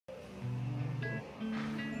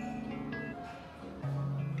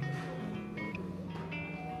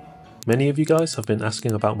Many of you guys have been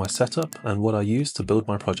asking about my setup and what I use to build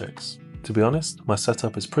my projects. To be honest, my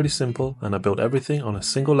setup is pretty simple and I build everything on a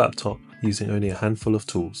single laptop using only a handful of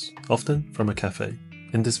tools, often from a cafe.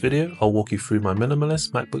 In this video, I'll walk you through my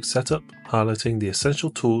minimalist MacBook setup, highlighting the essential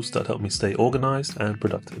tools that help me stay organized and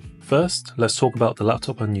productive. First, let's talk about the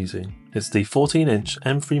laptop I'm using. It's the 14-inch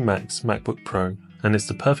M3 Max MacBook Pro, and it's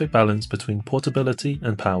the perfect balance between portability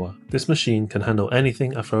and power. This machine can handle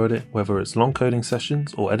anything I throw at it, whether it's long coding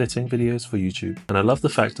sessions or editing videos for YouTube. And I love the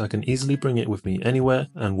fact I can easily bring it with me anywhere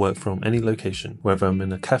and work from any location, whether I'm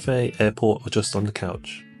in a cafe, airport, or just on the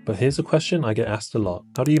couch. But here's a question I get asked a lot.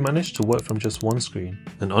 How do you manage to work from just one screen?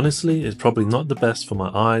 And honestly, it's probably not the best for my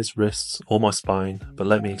eyes, wrists, or my spine, but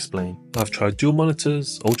let me explain. I've tried dual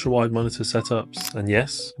monitors, ultra-wide monitor setups, and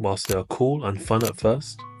yes, whilst they are cool and fun at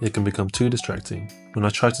first, it can become too distracting. When I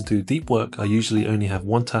try to do deep work, I usually only have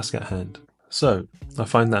one task at hand. So, I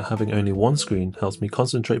find that having only one screen helps me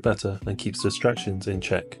concentrate better and keeps distractions in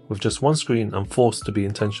check. With just one screen, I'm forced to be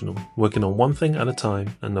intentional, working on one thing at a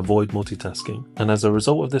time and avoid multitasking. And as a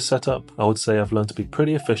result of this setup, I would say I've learned to be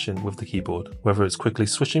pretty efficient with the keyboard, whether it's quickly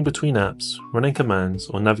switching between apps, running commands,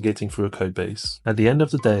 or navigating through a code base. At the end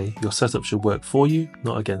of the day, your setup should work for you,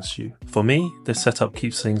 not against you. For me, this setup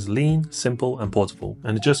keeps things lean, simple, and portable,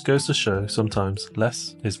 and it just goes to show sometimes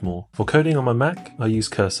less is more. For coding on my Mac, I use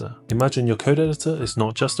Cursor. Imagine your code editor is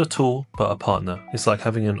not just a tool, but a partner. It's like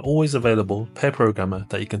having an always available pair programmer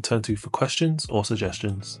that you can turn to for questions or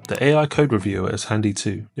suggestions. The AI code reviewer is handy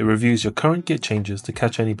too. It reviews your current Git changes to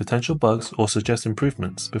catch any potential bugs or suggest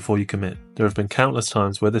improvements before you commit. There have been countless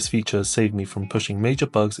times where this feature has saved me from pushing major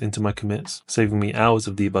bugs into my commits, saving me hours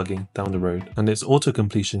of debugging down the road. And its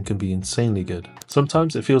auto-completion can be insanely good.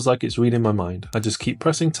 Sometimes it feels like it's reading my mind. I just keep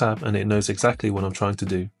pressing tab and it knows exactly what I'm trying to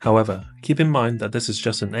do. However, keep in mind that this is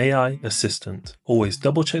just an AI assistant. Always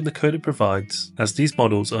double check the code it provides, as these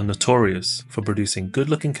models are notorious for producing good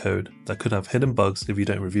looking code that could have hidden bugs if you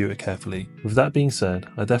don't review it carefully. With that being said,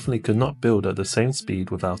 I definitely could not build at the same speed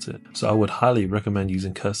without it, so I would highly recommend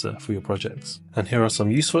using Cursor for your projects. And here are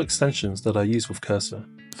some useful extensions that I use with Cursor.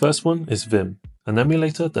 First one is Vim, an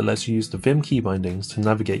emulator that lets you use the Vim key bindings to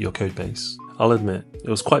navigate your codebase. I'll admit, it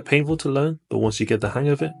was quite painful to learn, but once you get the hang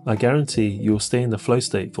of it, I guarantee you will stay in the flow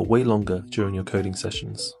state for way longer during your coding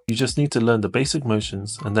sessions. You just need to learn the basic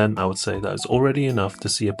motions, and then I would say that is already enough to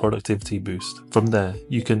see a productivity boost. From there,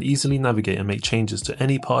 you can easily navigate and make changes to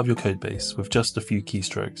any part of your codebase with just a few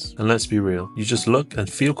keystrokes. And let's be real, you just look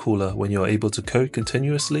and feel cooler when you're able to code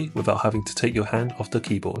continuously without having to take your hand off the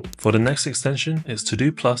keyboard. For the next extension, it's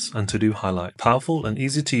To-Do Plus and To-Do Highlight, powerful and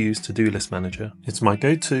easy to use to-do list manager. It's my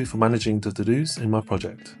go-to for managing the to-dos in my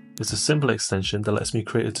project. It's a simple extension that lets me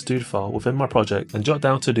create a to-do file within my project and jot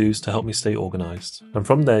down to-dos to help me stay organized. And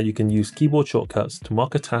from there you can use keyboard shortcuts to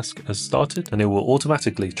mark a task as started and it will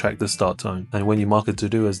automatically track the start time. And when you mark a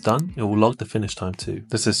to-do as done, it will log the finish time too.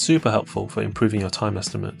 This is super helpful for improving your time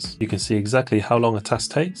estimates. You can see exactly how long a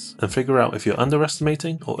task takes and figure out if you're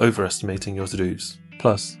underestimating or overestimating your to-dos.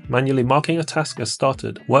 Plus, manually marking a task as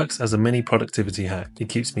started works as a mini productivity hack. It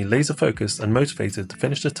keeps me laser focused and motivated to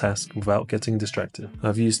finish the task without getting distracted.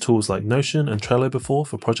 I've used tools like Notion and Trello before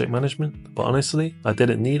for project management, but honestly, I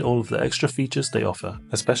didn't need all of the extra features they offer,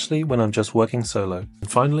 especially when I'm just working solo. And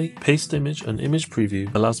finally, Paste Image and Image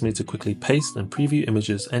Preview allows me to quickly paste and preview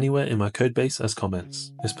images anywhere in my codebase as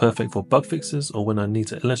comments. It's perfect for bug fixes or when I need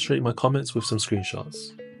to illustrate my comments with some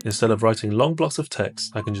screenshots. Instead of writing long blocks of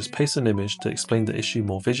text, I can just paste an image to explain the issue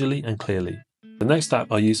more visually and clearly. The next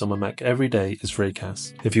app I use on my Mac every day is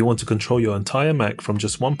Raycast. If you want to control your entire Mac from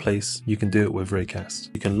just one place, you can do it with Raycast.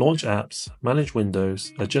 You can launch apps, manage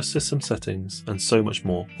windows, adjust system settings, and so much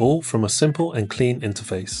more, all from a simple and clean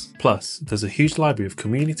interface. Plus, there's a huge library of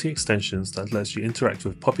community extensions that lets you interact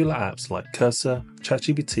with popular apps like Cursor,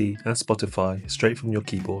 ChatGPT, and Spotify straight from your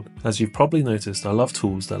keyboard. As you've probably noticed, I love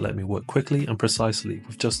tools that let me work quickly and precisely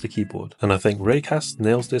with just the keyboard, and I think Raycast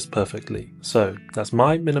nails this perfectly. So, that's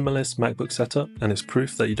my minimalist MacBook setup, and it's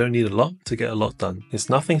proof that you don't need a lot to get a lot done. It's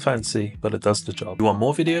nothing fancy, but it does the job. If you want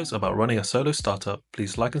more videos about running a solo startup,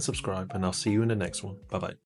 please like and subscribe, and I'll see you in the next one. Bye bye.